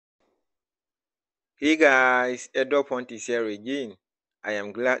Hey guys, Airdrop is here again. I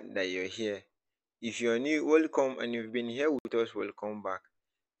am glad that you're here. If you're new, welcome, and you've been here with us, welcome back.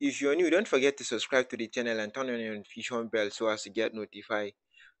 If you're new, don't forget to subscribe to the channel and turn on your notification bell so as to get notified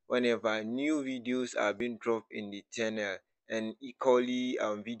whenever new videos are being dropped in the channel, and equally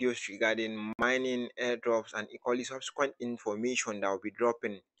videos regarding mining, airdrops, and equally subsequent information that will be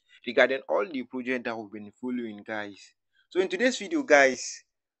dropping regarding all the projects that we've been following, guys. So in today's video, guys,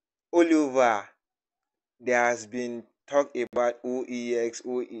 all over there has been talk about OEX,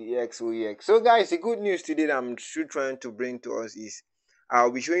 OEX, OEX. So guys, the good news today that I'm still trying to bring to us is I'll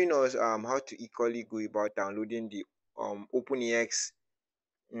be showing us how to equally go about downloading the OpenEx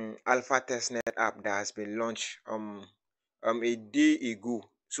Alpha Testnet app that has been launched a day ago.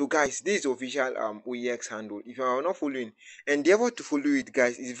 So guys, this is the official OEX handle. If you are not following, endeavor to follow it,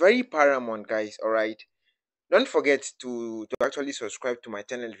 guys. It's very paramount, guys. All right. Don't forget to actually subscribe to my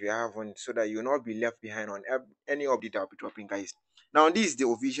channel if you haven't, so that you'll not be left behind on any update I'll be dropping, guys. Now, this is the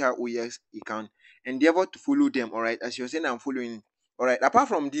official OEX account. Endeavor to follow them, all right? As you're saying, I'm following, all right? Apart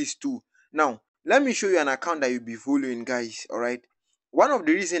from these two, now, let me show you an account that you'll be following, guys, all right? One of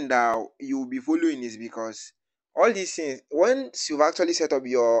the reasons that you'll be following is because all these things, once you've actually set up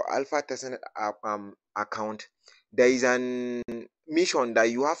your Alpha Testnet app, account, there is an mission that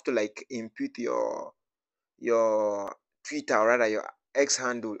you have to like input your Twitter, or rather your X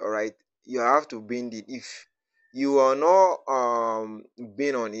handle, all right? You have to bind it. If you are not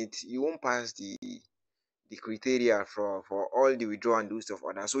been on it, you won't pass the criteria for all the withdraw and do stuff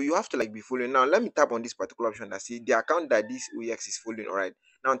other. So you have to like be following. Now let me tap on this particular option that see the account that this OEX is following, all right?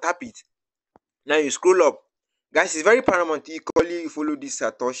 Now tap it. Now you scroll up, guys. It's very paramount to equally follow this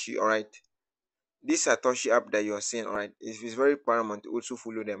Satoshi, all right? This Satoshi app that you're seeing, all right, is very paramount to also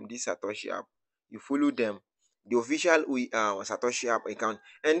follow them. This Satoshi app, you follow them, the official Satoshi app account,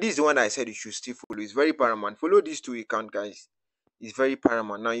 and this is the one that I said you should still follow. It's very paramount. Follow these two account, guys. It's very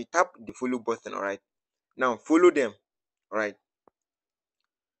paramount. Now you tap the follow button, all right? Now follow them, all right?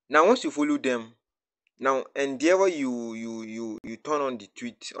 Now once you follow them, now endeavor you turn on the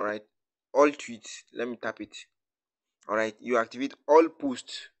tweet, all right? All tweets. Let me tap it, all right? You activate all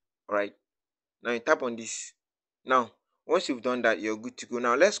posts, all right? Now you tap on this. Now once you've done that, you're good to go.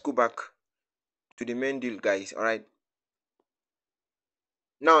 Now let's go back to the main deal, guys, all right?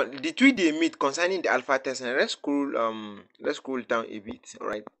 Now the tweet they made concerning the alpha test, and let's scroll down a bit, all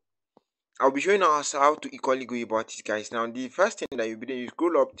right? I'll be showing us how to equally go about it, guys. Now the first thing that you'll be doing, you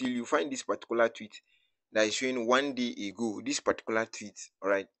scroll up till you find this particular tweet that is showing 1 day ago. This particular tweet, all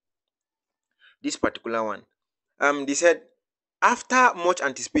right? This particular one, they said, after much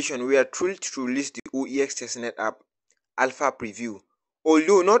anticipation, we are thrilled to release the OEX testnet app alpha preview.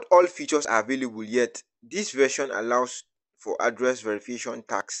 Although not all features are available yet, this version allows for address verification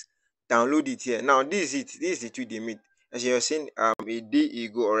tags. Download it here. Now this is it. This is the tweet they made. As you are saying a day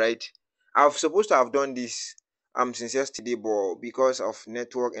ago, alright. I've supposed to have done this since yesterday, but because of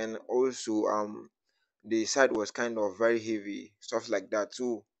network and also the site was kind of very heavy, stuff like that.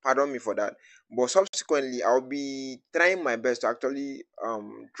 So pardon me for that. But subsequently, I'll be trying my best to actually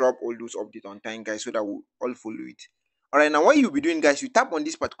drop all those updates on time, guys, so that we'll all follow it. All right, now what you'll be doing, guys, you tap on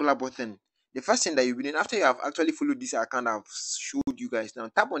this particular button. The first thing that you'll be doing after you have actually followed this account I've showed you guys, now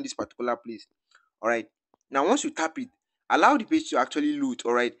tap on this particular place. All right, now once you tap it, allow the page to actually load.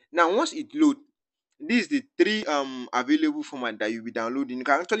 All right, now once it load, this is the three available format that you'll be downloading. You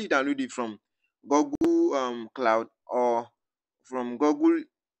can actually download it from Google Cloud, or from Google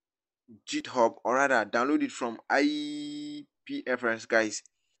GitHub, or rather download it from IPFS, guys.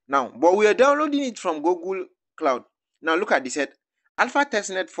 Now, but we are downloading it from Google Cloud. Now look at this set alpha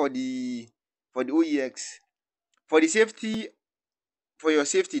testnet for the OEX. For the safety, for your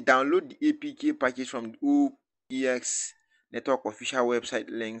safety, download the APK package from the OEX network official website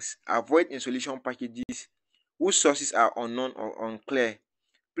links. Avoid installation packages whose sources are unknown or unclear.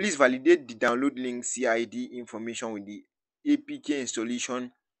 Please validate the download link CID information with the APK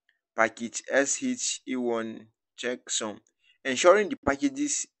installation package SHA1 checksum, ensuring the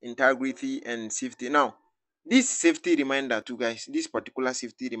package's integrity and safety. Now, this safety reminder too, guys, this particular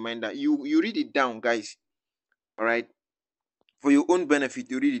safety reminder, you read it down, guys, all right? For your own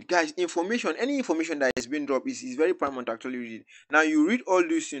benefit, you read it, guys. Information, any information that is being dropped is very paramount to actually read it. Now you read all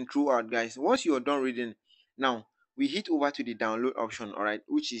this thing throughout, guys. Once you're done reading, now we hit over to the download option, all right,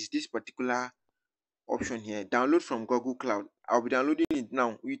 which is this particular option here, download from Google Cloud. I'll be downloading it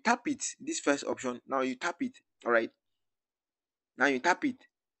now. You tap it, this first option. Now you tap it, all right? Now you tap it.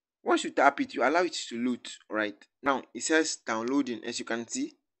 Once you tap it, you allow it to load, all right? Now it says downloading, as you can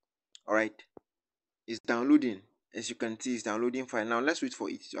see, all right? It's downloading. As you can see, it's downloading file. Now let's wait for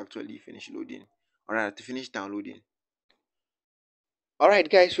it to actually finish loading. Alright, to finish downloading. Alright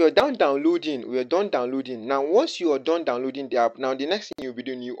guys, we are done downloading. Now once you are done downloading the app, now the next thing you'll be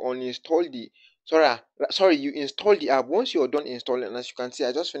doing, you uninstall the you install the app. Once you are done installing, and as you can see,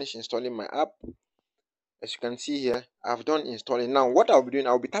 I just finished installing my app. As you can see here, I've done installing. Now what I'll be doing,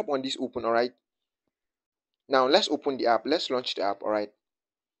 I'll be tap on this open. Alright, now let's open the app. Let's launch the app. Alright,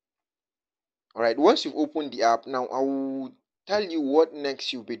 once you've opened the app, now I will tell you what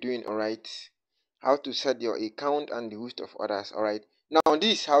next you'll be doing. Alright, how to set your account and the host of others. Alright, now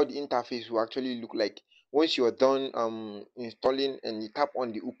this is how the interface will actually look like once you're done installing and you tap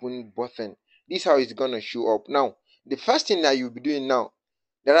on the open button. This is how it's gonna show up. Now the first thing that you'll be doing, now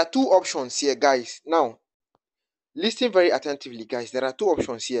there are two options here guys. Now listen very attentively guys, there are two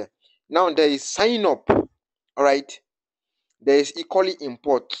options here. Now there is sign up. Alright, there is equally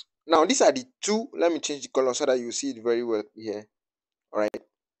import. Now these are the two. Let me change the color so that you see it very well here. Alright,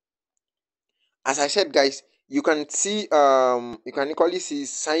 as I said guys, you can see you can equally see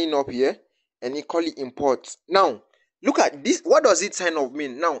sign up here and equally import. Now look at this. What does it sign up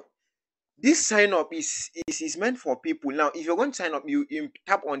mean? Now this sign up is meant for people. Now if you're going to sign up, you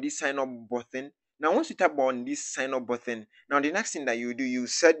tap on this sign up button. Now once you tap on this sign up button, now the next thing that you do, you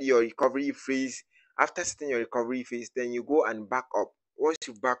set your recovery phrase. After setting your recovery phrase, then you go and back up. Once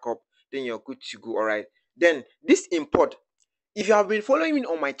you back up, then you're good to go. Alright, then this import, if you have been following me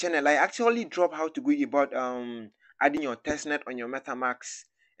on my channel, I actually drop how to go about adding your testnet on your Metamask,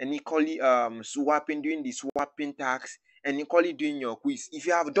 and equally doing the swapping tax, and equally doing your quiz. If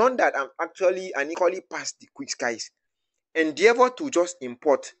you have done that, and equally passed the quiz guys, endeavor to just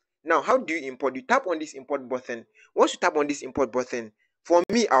import. Now how do you import? You tap on this import button. Once you tap on this import button, for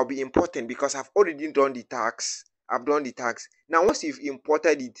me I'll be importing because I've already done the tax. Now once you've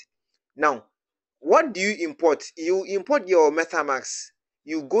imported it, now what do you import? You import your Metamask.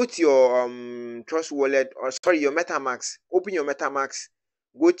 You go to your Trust Wallet, or sorry, your Metamask. Open your Metamask.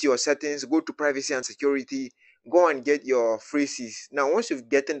 Go to your settings. Go to privacy and security. Go and get your phrases. Now, once you've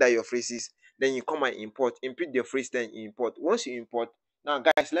gotten that your phrases, then you come and import. Import the phrase, then import. Once you import, now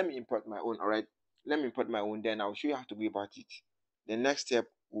guys, let me import my own. All right, let me import my own. Then I'll show you how to go about it. The next step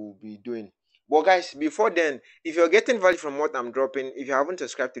we'll be doing. But guys, before then, if you're getting value from what I'm dropping, if you haven't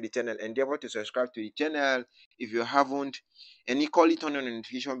subscribed to the channel, endeavor to subscribe to the channel. If you haven't, and equally turn on the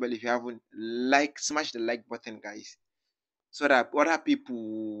notification bell. If you haven't, smash the like button guys, so that other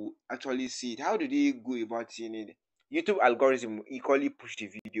people actually see it. How do they go about seeing it? YouTube algorithm equally push the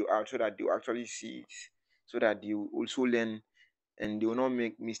video out so that they'll actually see it, so that they will also learn and they will not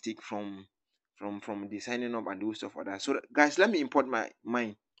make mistake from the signing up and those stuff like that. So guys, let me import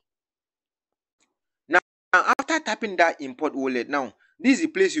mine. Now after tapping that import wallet, now this is the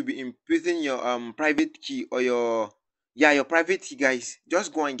place you'll be inputting your private key, or your private key guys.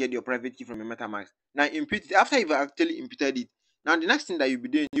 Just go and get your private key from your MetaMask. Now input it. After you've actually inputted it, now the next thing that you'll be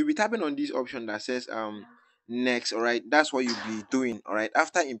doing, you'll be tapping on this option that says next. All right, that's what you'll be doing. All right,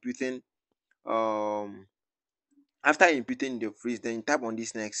 after inputting the phrase, then you tap on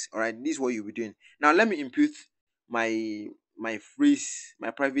this next. All right, this is what you'll be doing. Now let me input my phrase,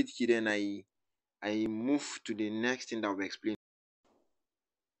 my private key, then I move to the next thing that I'll explain.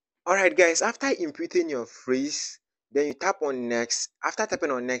 Alright guys, after inputting your phrase, then you tap on next. After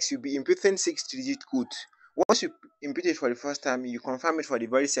tapping on next, you'll be inputting 6-digit code. Once you input it for the first time, you confirm it for the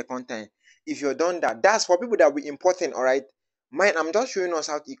very second time. If you're done that, that's for people that will be importing. Alright, mine, I'm just showing us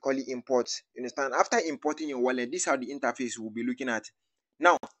how to equally import. You understand? After importing your wallet, this is how the interface will be looking at.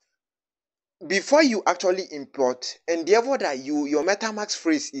 Now, before you actually import, endeavor that your MetaMask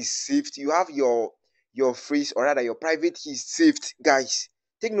phrase is saved. You have your phrase, or rather your private key is saved guys.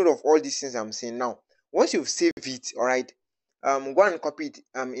 Take note of all these things I'm saying. Now once you've saved it, all right, go and copy it,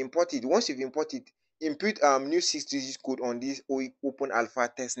 import it. Once you've imported, input new 6-digit code on this Open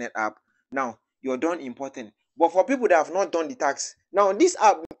Alpha Testnet app. Now you're done importing. But for people that have not done the tax, now this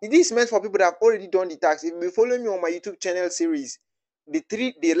is meant for people that have already done the tax. If you follow me on my YouTube channel series,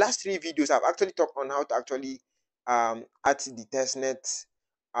 the last 3 videos I've actually talked on how to actually add the testnet,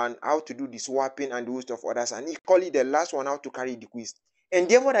 and how to do the swapping and the host of others, and equally the last one, how to carry the quiz.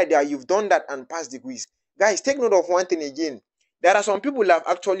 Endeavor that you've done that and passed the quiz. Guys, take note of one thing again. There are some people that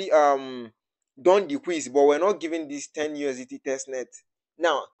have actually done the quiz, but we're not given this 10 USDT testnet.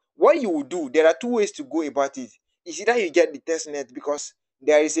 Now what you will do, there are 2 ways to go about it. It's either you get the testnet, because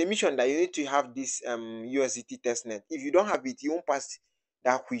there is a mission that you need to have this USDT testnet. If you don't have it, you won't pass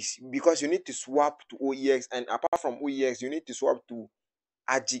that quiz, because you need to swap to OEX, and apart from OEX, you need to swap to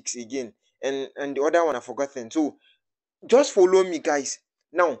AJIX again, and the other one I've forgotten. So just follow me guys.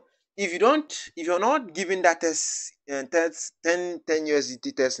 Now if you're not given that 10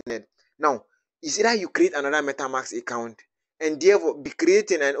 USDT testnet, now is either you create another Metamask account and therefore be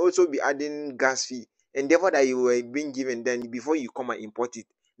creating and also be adding gas fee, and therefore that you were being given then before you come and import it.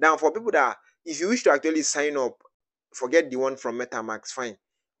 Now for people that if you wish to actually sign up, forget the one from Metamask, fine.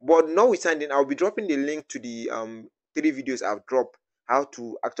 But notwithstanding, I'll be dropping the link to the 3 videos I've dropped, how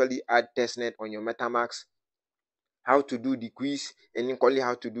to actually add testnet on your Metamask, how to do the quiz, and equally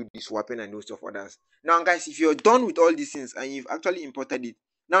how to do the swapping and those of others. Now, guys, if you're done with all these things and you've actually imported it,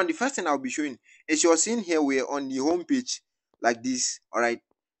 now the first thing I'll be showing is you're seeing here we're on the home page like this. All right,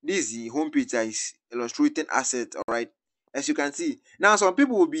 this is the home page that is illustrating assets. All right, as you can see. Now, some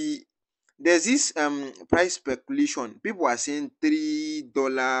people will be there's this price speculation. People are saying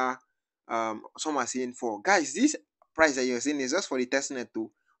 $3, some are saying 4. Guys, this price that you're saying is just for the testnet too.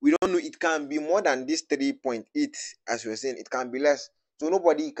 We don't know, it can be more than this 3.8 as you're saying, it can be less. So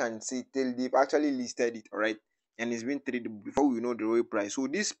nobody can say till they've actually listed it, all right, and it's been traded before we know the real price. So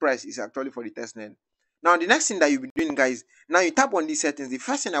this price is actually for the testnet. Now the next thing that you'll be doing, guys, now you tap on these settings. The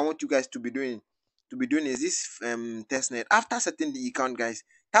first thing I want you guys to be doing is this testnet. After setting the account, guys,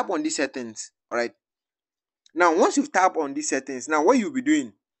 tap on these settings. All right, now once you've tapped on these settings, now what you'll be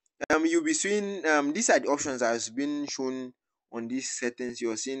doing, you'll be seeing these are the options that has been shown on these settings.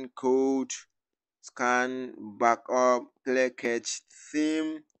 You're seeing code, scan, backup, clear cache,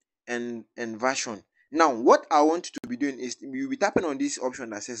 theme, and version. Now what I want you to be doing is you'll be tapping on this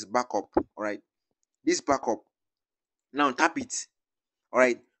option that says backup. All right, this backup, now tap it. All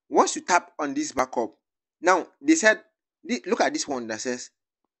right, once you tap on this backup, now they said look at this one that says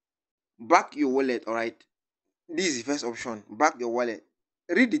back your wallet. All right, this is the first option, back your wallet.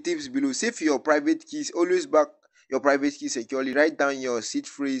 Read the tips below. Save your private keys. Always back your private keys securely. Write down your seed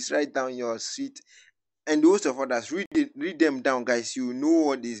phrase. Write down your seed and those of others. Read them down, guys. You know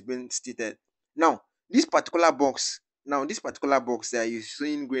what is being stated. Now, this particular box. Now, this particular box there, you're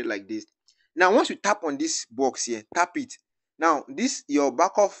seeing great like this. Now, once you tap on this box here, tap it. Now, this your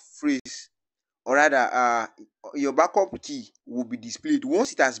backup phrase, or rather your backup key will be displayed.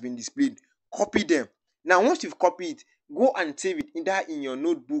 Once it has been displayed, copy them. Now once you've copied it, go and save it either in your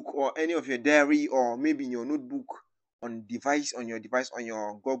notebook or any of your diary, or maybe in your notebook on your device on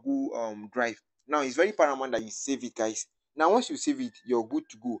your Google drive. Now it's very paramount that you save it, guys. Now once you save it, you're good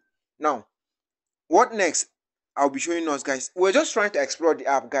to go. Now what next? I'll be showing us, guys, we're just trying to explore the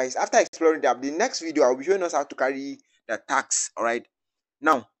app, guys. After exploring the app, the next video I'll be showing us how to carry the tax. All right,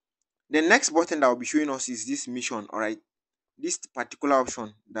 now the next button that will be showing us is this mission. All right, this particular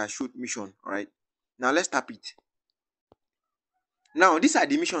option that showed mission. All right, now let's tap it. Now these are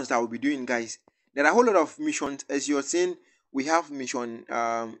the missions that we'll be doing, guys. There are a whole lot of missions. As you're seeing, we have mission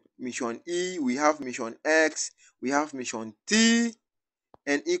E, we have mission X, we have mission T,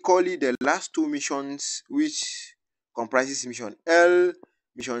 and equally the last 2 missions, which comprises mission L,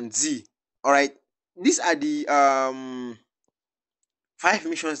 mission Z. All right, these are the 5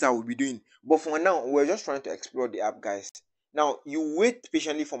 missions that we'll be doing, but for now we're just trying to explore the app, guys. Now you wait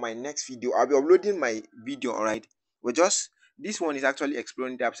patiently for my next video. I'll be uploading my video. All right, this one is actually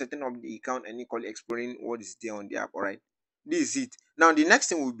exploring the app, setting up the account, and equally exploring what is there on the app. All right, this is it. Now the next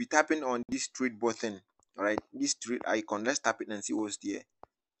thing we'll be tapping on this trade button. All right, this trade icon, let's tap it and see what's there.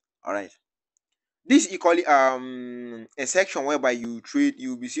 All right, this is equally a section whereby you trade.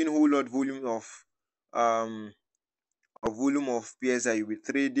 You'll be seeing a whole lot volume of pairs that you'll be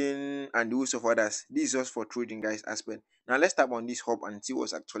trading and those of others. This is just for trading, guys, aspect. Now let's tap on this hub and see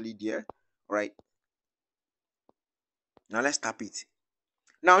what's actually there. All right, now let's tap it.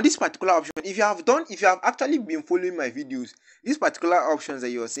 Now this particular option, if you have actually been following my videos, these particular options that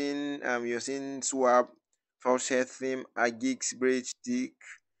you're seeing swap, Faucet, theme, AGX, bridge, tick,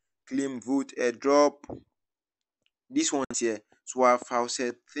 claim, vote, airdrop. These ones here, swap,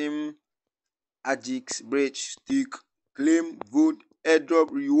 Faucet, theme, AGX, bridge, tick, claim, vote, airdrop,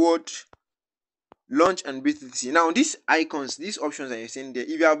 reward, launch, and BTC. Now these icons, these options that you're seeing there,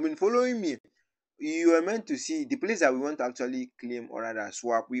 if you have been following me, you are meant to see the place that we want to actually claim or rather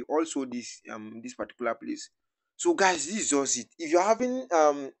swap. We also this particular place. So guys, this is just it. If you're having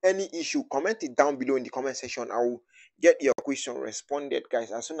any issue, comment it down below in the comment section. I will get your question responded,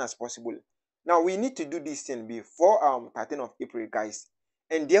 guys, as soon as possible. Now we need to do this thing before 13th of April, guys.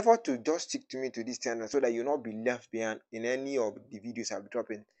 Endeavor to just stick to me to this channel so that you'll not be left behind in any of the videos I'll be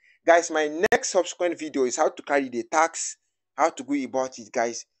dropping. Guys, my next subsequent video is how to carry the tax, how to go about it,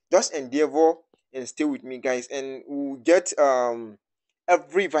 guys. Just endeavor and stay with me, guys, and we'll get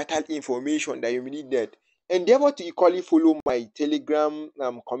every vital information that you needed. Endeavor to equally follow my Telegram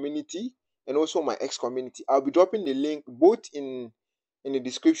community and also my X community. I'll be dropping the link both in the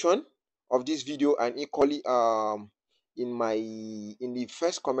description of this video and equally in the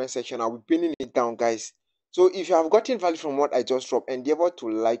first comment section. I'll be pinning it down, guys. So if you have gotten value from what I just dropped, endeavor to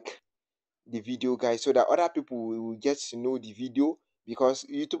like the video, guys, so that other people will get to know the video, because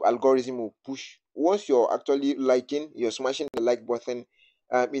YouTube algorithm will push. Once you're actually liking, you're smashing the like button,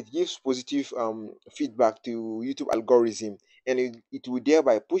 it gives positive feedback to YouTube algorithm, and it will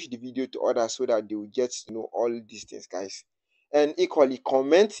thereby push the video to others so that they will get to know all these things, guys. And equally,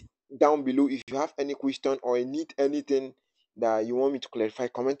 comment down below if you have any question or need anything that you want me to clarify.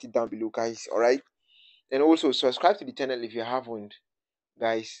 Comment it down below, guys. All right, and also subscribe to the channel if you haven't,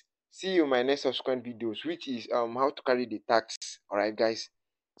 guys. See you in my next subsequent videos, which is how to carry the tax. All right, guys.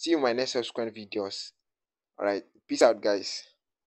 See you in my next subsequent videos. All right, peace out, guys.